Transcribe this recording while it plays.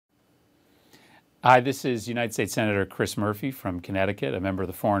Hi, this is United States Senator Chris Murphy from Connecticut, a member of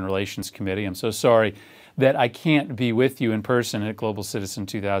the Foreign Relations Committee. I'm so sorry that I can't be with you in person at Global Citizen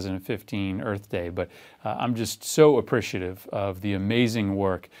 2015 Earth Day, but I'm just so appreciative of the amazing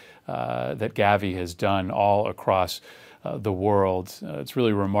work that Gavi has done all across the world. It's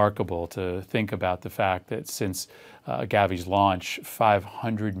really remarkable to think about the fact that since Gavi's launch,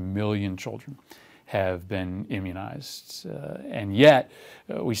 500 million children have been immunized. And yet,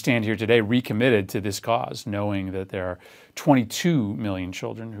 we stand here today recommitted to this cause, knowing that there are 22 million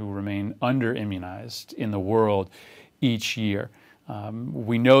children who remain under-immunized in the world each year.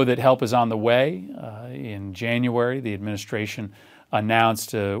 We know that help is on the way. In January, the administration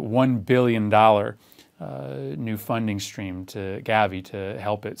announced a $1 billion new funding stream to Gavi to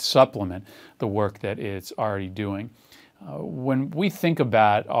help it supplement the work that it's already doing. When we think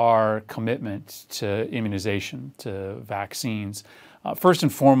about our commitment to immunization, to vaccines, first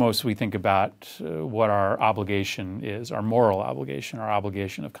and foremost, we think about what our obligation is, our moral obligation, our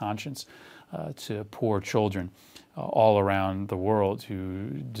obligation of conscience to poor children all around the world who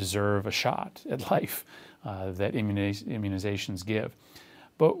deserve a shot at life that immunizations give.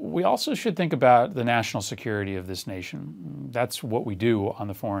 But we also should think about the national security of this nation. That's what we do on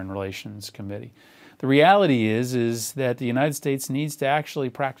the Foreign Relations Committee. The reality is that the United States needs to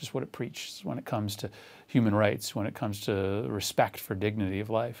actually practice what it preaches when it comes to human rights, when it comes to respect for dignity of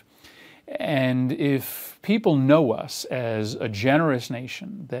life. And if people know us as a generous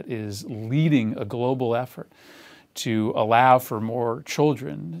nation that is leading a global effort to allow for more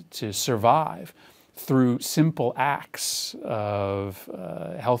children to survive through simple acts of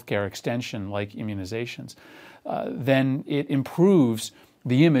healthcare extension like immunizations, then it improves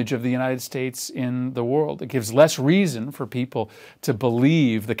the image of the United States in the world. It gives less reason for people to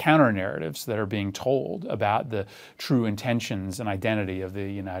believe the counter-narratives that are being told about the true intentions and identity of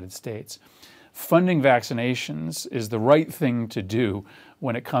the United States. Funding vaccinations is the right thing to do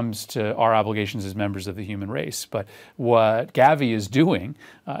when it comes to our obligations as members of the human race. But what Gavi is doing,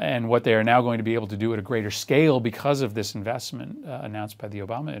 and what they are now going to be able to do at a greater scale because of this investment announced by the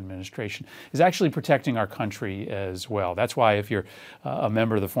Obama administration, is actually protecting our country as well. That's why if you're a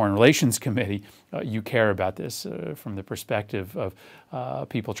member of the Foreign Relations Committee, you care about this from the perspective of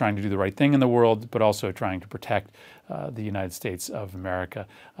people trying to do the right thing in the world, but also trying to protect the United States of America.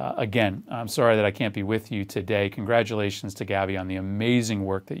 Again, I'm sorry that I can't be with you today. Congratulations to Gavi on the amazing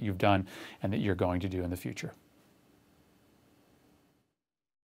work that you've done and that you're going to do in the future.